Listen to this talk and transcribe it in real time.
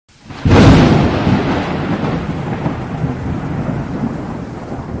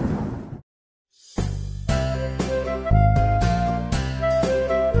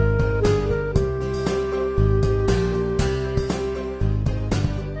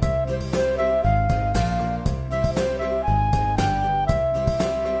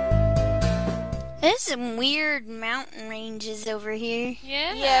There's some weird mountain ranges over here.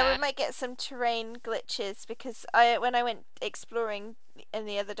 Yeah. Yeah, we might get some terrain glitches because when I went exploring in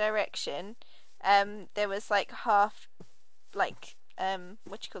the other direction, there was like half, like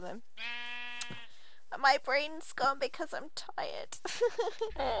what you call them? My brain's gone because I'm tired.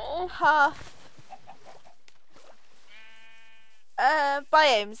 Oh. Half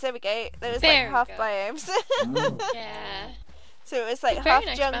biomes. There we go. There was There like half we go. biomes. Yeah. So it was like Very half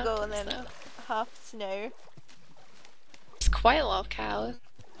nice jungle and mountains, then though. half snow. It's quite a lot of cows.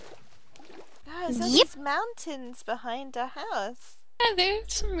 Oh, there's all Yep. these mountains behind our house. Yeah,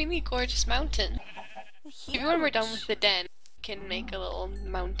 there's some really gorgeous mountains. Huge. Maybe when we're done with the den, we can make a little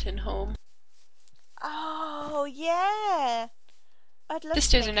mountain home. Oh yeah, I'd love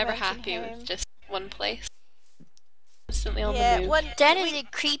Sisters to are make a never mountain happy home. with just one place. Constantly on Yeah, the move. That is a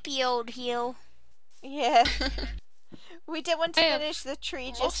creepy old hill. Yeah, we don't want to I have finish the tree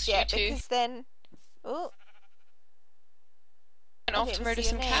just lost you yet two. because then. Oh, And I off think to we murder see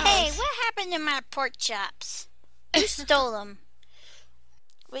some your name. cows. Hey, what happened to my pork chops? Who stole them?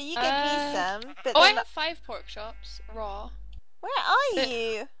 well, you gave me some, but Oh, I then have 5 pork chops, raw. where are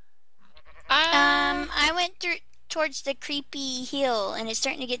you? I went towards the creepy hill, and it's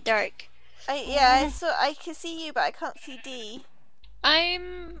starting to get dark. I can see you, but I can't see D.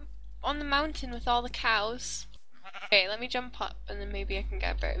 I'm on the mountain with all the cows. Okay, let me jump up and then maybe I can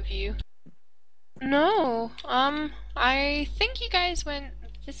get a better view. No, I think you guys went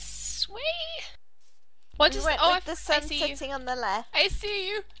this way? What We is went oh, with the I sun see you. setting on the left. I see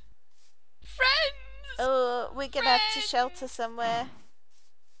you. Friends! Oh, we're gonna have to Friends! shelter somewhere.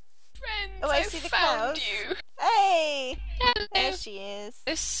 Friends, Oh, I see the found cows. you. Hey, Hello. there she is.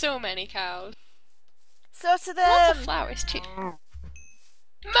 There's so many cows. Slaughter Lots of them. flowers too.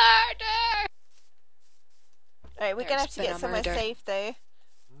 Murder! Alright, we're gonna There's have to been get a somewhere murder. safe though.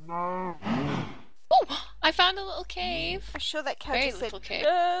 Oh, I found a little cave. I'm sure that cow Very just said little cave.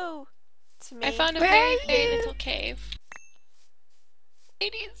 no to me. I found a Where very, are very you? little cave.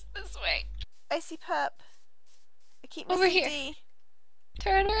 Ladies, this way. I see pup. I keep Over missing here. D.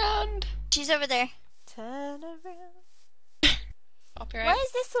 Turn around. She's over there. Turn around. Copyright. Why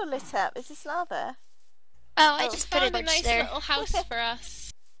is this all lit up? Is this lava? Oh, I Oh, just put a Found a torch nice there. little house for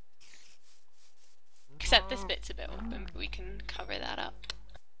us. Except this bit's a bit open, but we can cover that up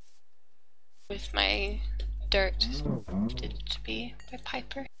with my dirt did to be by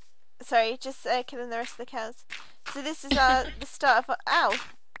Piper. Sorry, just killing the rest of the cows. So this is the start of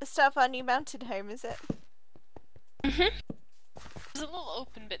the start of our new mountain home, is it? Mhm. There's a little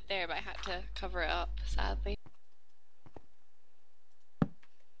open bit there, but I had to cover it up, sadly.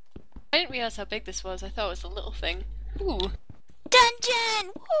 I didn't realize how big this was. I thought it was a little thing. Ooh.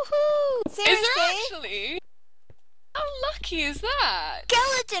 Dungeon! Woohoo! Seriously? Is there actually? How lucky is that?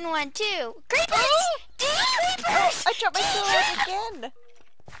 Skeleton one too. Creepers! Oh! Creepers! I dropped my sword again.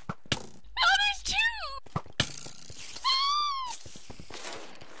 Oh, there's 2!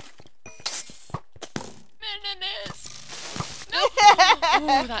 Menace! No!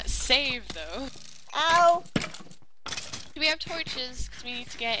 Ooh, that save though. Ow! Do we have torches? Because we need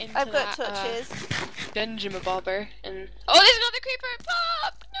to get into I've got that, torches. dungeon bobber. And oh, there's another creeper!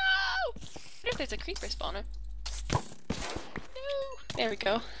 Pop! No! I wonder if there's a creeper spawner. No. There we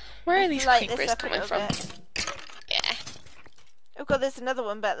go. Where are Let's these light this creepers up a coming little from? bit. Yeah. Oh god, there's another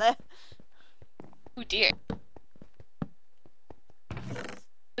one back there. Oh dear.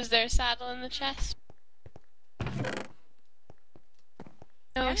 Is there a saddle in the chest?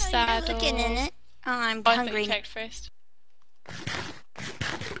 No I'm not saddle. even looking in it. Oh, I'm Oh, I thought hungry. you checked first.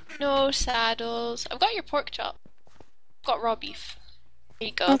 No saddles. I've got your pork chop. I've got raw beef. There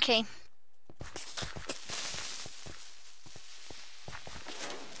you go. Okay.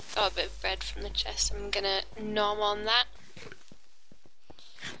 Got a bit of bread from the chest. I'm gonna nom on that.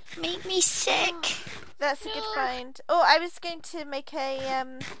 Make me sick. That's a good No. find. Oh, I was going to make a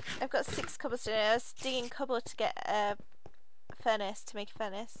I've got 6 cobblestone. I was digging cobble to get a furnace to make a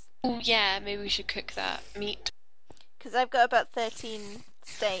furnace. Oh yeah, maybe we should cook that meat. Because I've got about 13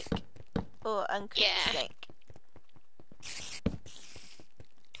 steak or uncooked Yeah. steak.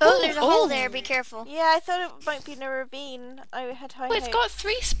 Oh, Ooh, there's a hole oh. there. Be careful. Yeah, I thought it might be in a ravine. I had high Oh, it's hopes. got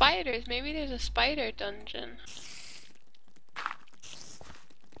 3 spiders. Maybe there's a spider dungeon.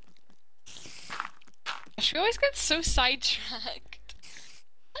 Gosh, we always get so sidetracked.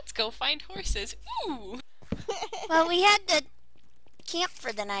 Let's go find horses. Ooh! Well, we had to camp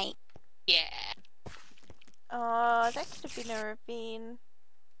for the night. Yeah. Oh, that could have been a ravine.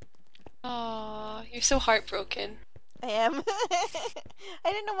 Oh, you're so heartbroken. I am.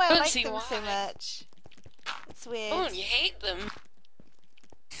 I don't know why I Don't like see them so why. much. It's weird. Oh, and you hate them.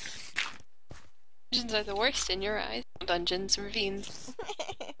 Dungeons are the worst in your eyes. Dungeons, ravines.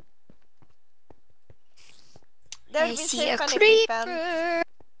 That would I have been see so a fun creeper.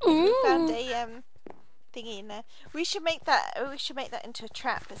 if we found Ooh. a thingy in there. We should make that. We should make that into a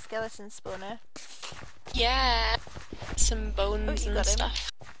trap, a skeleton spawner. Yeah. Some Oh, bones you and got him. stuff.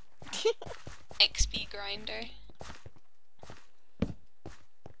 XP grinder.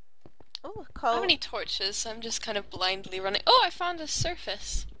 Oh, I don't have coal. any torches, so I'm just kind of blindly running. Oh, I found a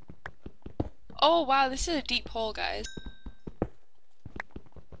surface. Oh wow, this is a deep hole, guys.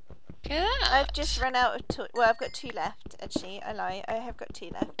 Look at that. I've just run out of well, I've got 2 left. Actually, I lie. I have got 2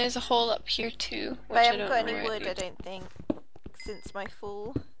 left. There's a hole up here too, But which I I haven't don't got know any where it wood. I leads. don't think since my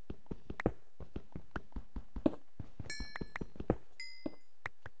fall.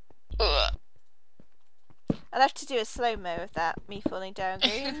 Ugh. I'll have to do a slow-mo of that, me falling down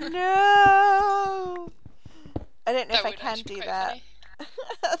going, no! I don't know That if I would can actually be do quite that. funny.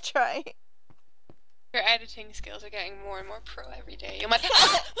 I'll try. Your editing skills are getting more and more pro every day. You might.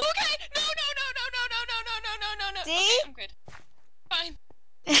 Ah! Okay! No! No! No! No! No! No! No! No! No! No! No! No! See? Okay, I'm good. Fine.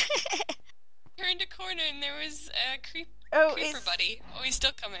 Turned a corner and there was a Oh, creeper it's... buddy. Oh, he's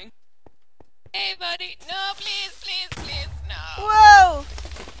still coming. Hey, buddy. No, please, please, please, no. Whoa!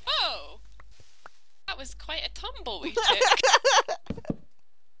 Whoa! That was quite a tumble we took.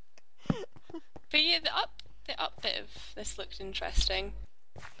 But yeah, the up bit of this looked interesting.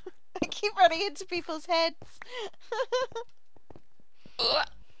 I keep running into people's heads. Ugh.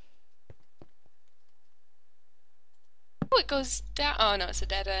 Oh, it goes down. Oh no, it's a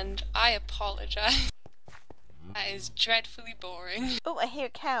dead end. I apologize. That is dreadfully boring. Oh, I hear a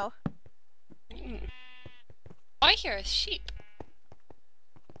cow. I hear a sheep.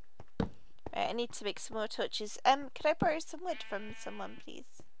 Right, I need to make some more torches. Could I borrow some wood from someone,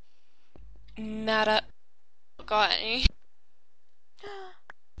 please? Nada. Got any?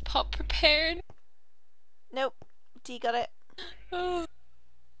 Pot prepared. Nope. D got it. Oh.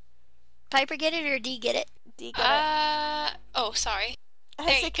 Piper get it or D get it? D got Oh, sorry. it. there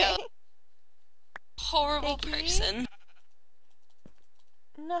That's you okay. go. Horrible Thank you. person.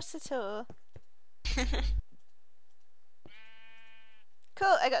 Not at all.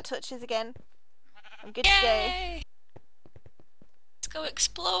 Cool, I got torches again. I'm good to go. Yay! Let's go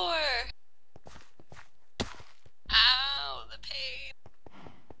explore. Ow, the pain.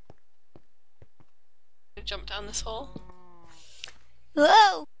 Jump down this hole.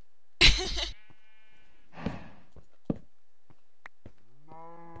 Whoa!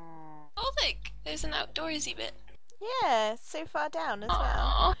 Oh, look, there's an outdoorsy bit. Yeah, so far down as well.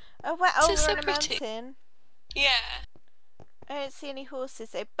 Aww. Oh wow, oh, This is we're so on a pretty. mountain. Yeah. I don't see any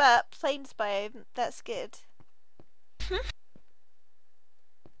horses though, but plains biome, that's good.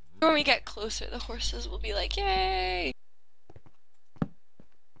 When we get closer, the horses will be like, yay!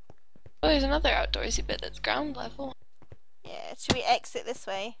 Oh, there's another outdoorsy bit that's ground level. Yeah, should we exit this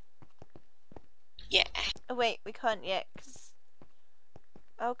way? Yeah. Oh wait, we can't yet, cause...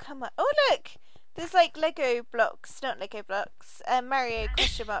 Oh, come on. Oh look! There's like Lego blocks, not Lego blocks, Mario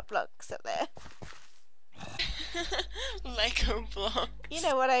question mark blocks up there. Lego blocks. You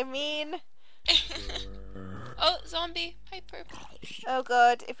know what I mean. Oh, zombie Piper. Oh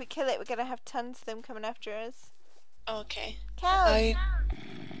god, if we kill it, we're gonna have tons of them coming after us. Okay. Cows!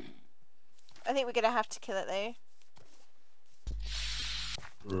 I think we're gonna have to kill it though.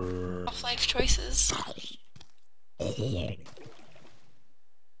 Off life choices.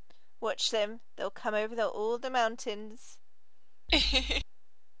 Watch them. They'll come over all the mountains. I'm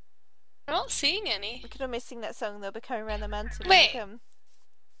not seeing any. We could almost sing that song. They'll be coming around the mountain when Wait. they come.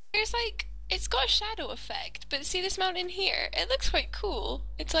 There's like, it's got a shadow effect, but see this mountain here? It looks quite cool.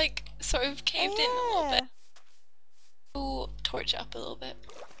 It's like sort of caved in a little bit. Oh, torch up a little bit.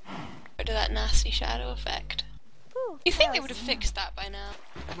 Rid of that nasty shadow effect. Ooh, You think they cows. would have fixed that by now?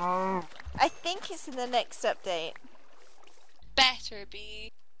 I think it's in the next update. Better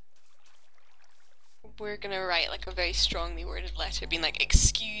be. We're gonna write like a very strongly worded letter being like,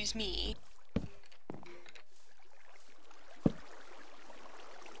 excuse me.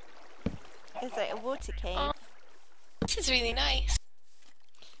 It's like a water cave. Oh, this is really nice.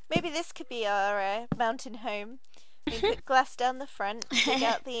 Maybe this could be our mountain home. We can put glass down the front, dig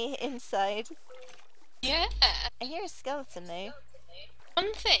out the inside. Yeah. I hear a skeleton though.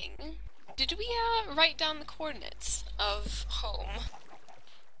 One thing, did we write down the coordinates of home?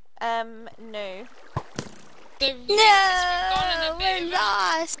 No. The reason is we've gone on No, a bit we're of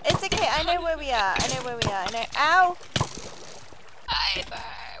lost. It's okay, I know where we are. I know where we are. I know. Ow! Piper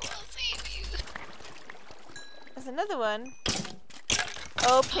will save you. There's another one.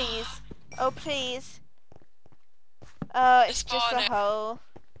 Oh, please. Oh, please. Oh, it's just a Spawn it. hole.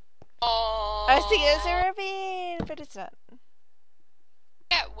 Oh, I was thinking it was a ravine, but it's not.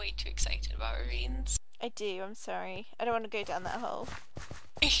 I get way too excited about ravines. I do, I'm sorry. I don't want to go down that hole.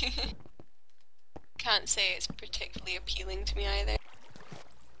 Can't say it's particularly appealing to me either.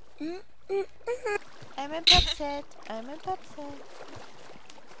 I'm a pupset. I'm a pupset.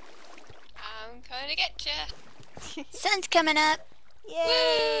 I'm gonna get ya. Sun's coming up.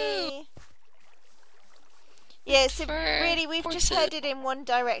 Yay! Yeah, so For really we've just horses. headed in one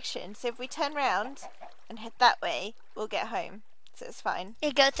direction. So if we turn round and head that way, we'll get home. So it's fine.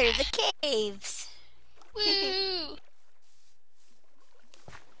 You go through the caves. Woo!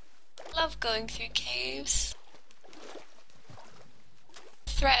 Love going through caves.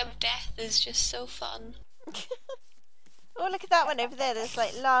 Threat of death is just so fun. Oh, look at that one over there. There's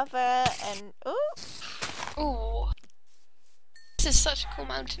like lava and... Oh, Ooh. This is such a cool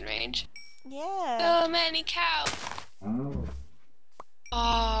mountain range. yeah. So many cows.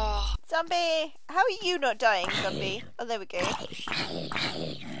 Oh. Zombie! How are you not dying, zombie? Oh, there we go.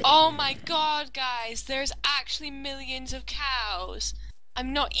 Oh my god, guys. There's actually millions of cows.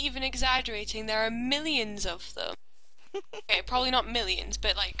 I'm not even exaggerating. There are millions of them. Okay, probably not millions,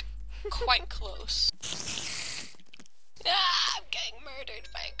 but like quite close. Ah, I'm getting murdered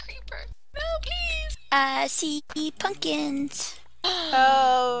by a creeper. No, please. See pumpkins.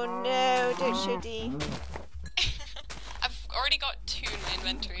 Oh, no. Don't show D. I've already got 2 in my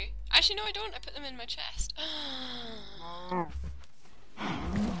inventory. Actually, no, I don't. I put them in my chest.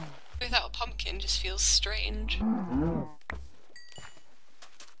 Without a pumpkin just feels strange.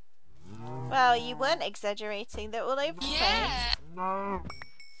 Well, you weren't exaggerating. They're all over the Yeah. I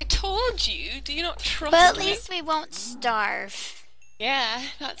told you. Do you not trust But at me? least we won't starve. Yeah,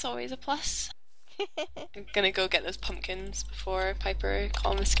 that's always a plus. place. I'm gonna go get those pumpkins before Piper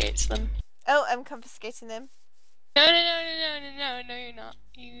confiscates them. Oh, I'm confiscating them. No, you're not.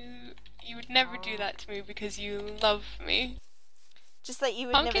 You would never do that to me because you love me. Just like you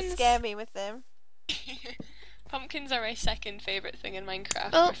would never Pumpkins? scare me with them. Pumpkins are my second favourite thing in Minecraft.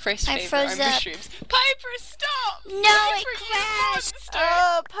 Oh, my first I favourite froze are up. mushrooms. Piper, stop! No, Piper, it you crashed. monster!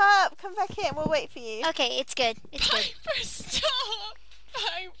 Oh, Pup, come back in. We'll wait for you. Okay, it's good. It's good. Piper, stop!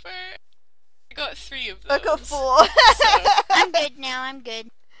 Piper! I got 3 of those. I got 4. So, I'm good now. I'm good.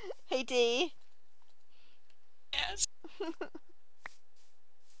 Hey, D. yes.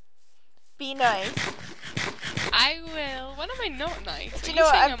 Be nice. I will. When am I not nice? Do Are you know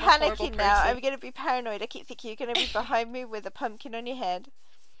what? saying I'm I'm a horrible panicking now. person? I'm going to be paranoid. I keep thinking you're going to be behind me with a pumpkin on your head.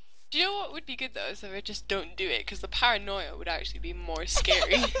 Do you know what would be good though? Is if I just don't do it, because the paranoia would actually be more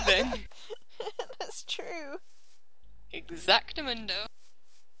scary than That's true. exactamundo.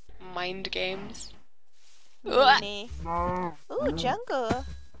 Mind games. Meanie. Ooh, jungle.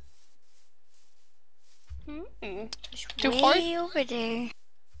 Do Way over there.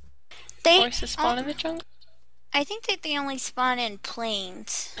 They. horses spawn in the jungle? I think that they only spawn in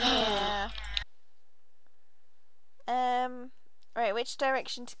plains. Yeah. Right, which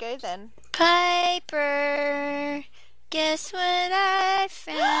direction to go then? Piper, guess what I You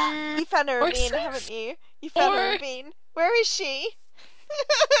found? found a ravine, Horses? haven't you? You found a Or- ravine. Where is she?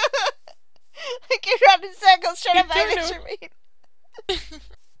 I go round in circles trying to I find don't this know. ravine.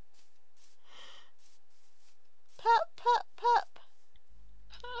 Pup, pup, pup.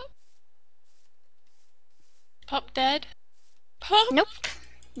 Pup dead? Pup? Nope.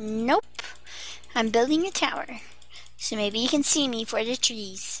 Nope. I'm building a tower. So maybe you can see me for the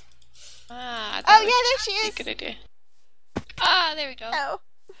trees. Ah, that Oh, would yeah, there she be a is. good idea. Ah, there we go. Oh.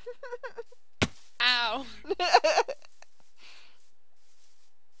 Ow.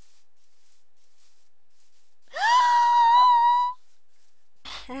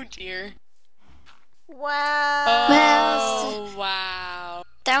 Oh dear. Wow. Oh, wow.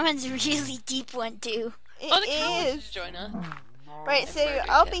 That one's a really deep one too. It Oh, the cow wants is. to join us. Right, so Perfect,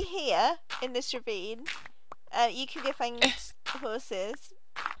 I'll yeah. be here in this ravine. You can go find horses.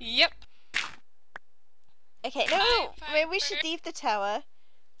 Yep. Okay, no, Fine, maybe we should Piper. leave the tower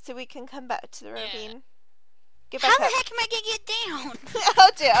so we can come back to the Yeah. ravine. Go How back the up. heck am I gonna get down?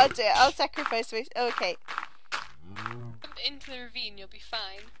 I'll do it. I'll sacrifice my... Okay. Jump into the ravine, you'll be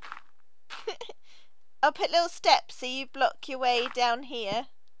fine. I'll put little steps so you block your way down here.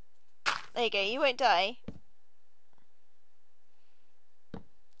 There you go, you won't die.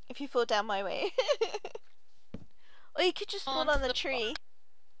 If you fall down my way. Or you could just fall Onto on the the tree.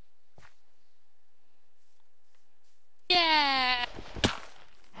 Yeah.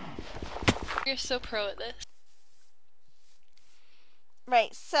 You're so pro at this.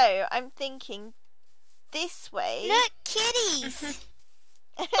 Right, so I'm thinking this way. Look, kitties!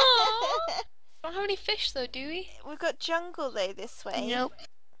 Aw. Don't have any fish though, do we? We've got jungle though this way. Nope.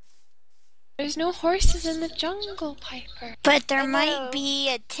 There's no horses in the jungle, Piper. But there I might know. be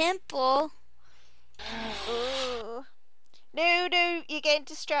a temple. Ooh. No, you're getting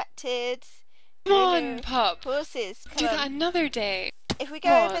distracted. Come No, on, no. pup. Horses, Do come that on. another day. If we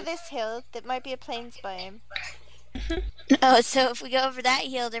Come go over on. this hill, there might be a plains biome. Oh, so if we go over that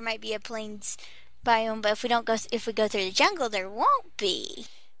hill, there might be a plains biome. But if we go through the jungle, there won't be.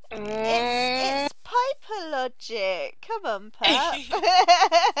 It's Piper logic. Come on, pup.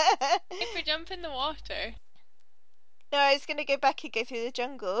 If we jump in the water. No, I was gonna go back and go through the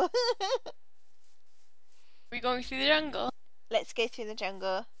jungle. We're going through the jungle. Let's go through the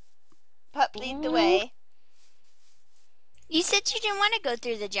jungle. Pup, lead the Ooh. way. You said you didn't want to go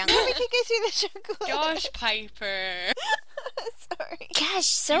through the jungle. We can go through the jungle. Gosh, Piper. Sorry. Gosh,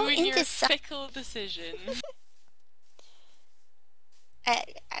 so you and your indecisive. fickle decision.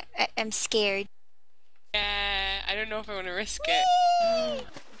 I'm scared. Yeah, I don't know if I want to risk it.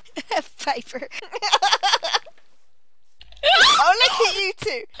 Piper. Oh, look at you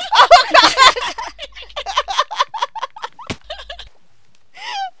two. Oh, God.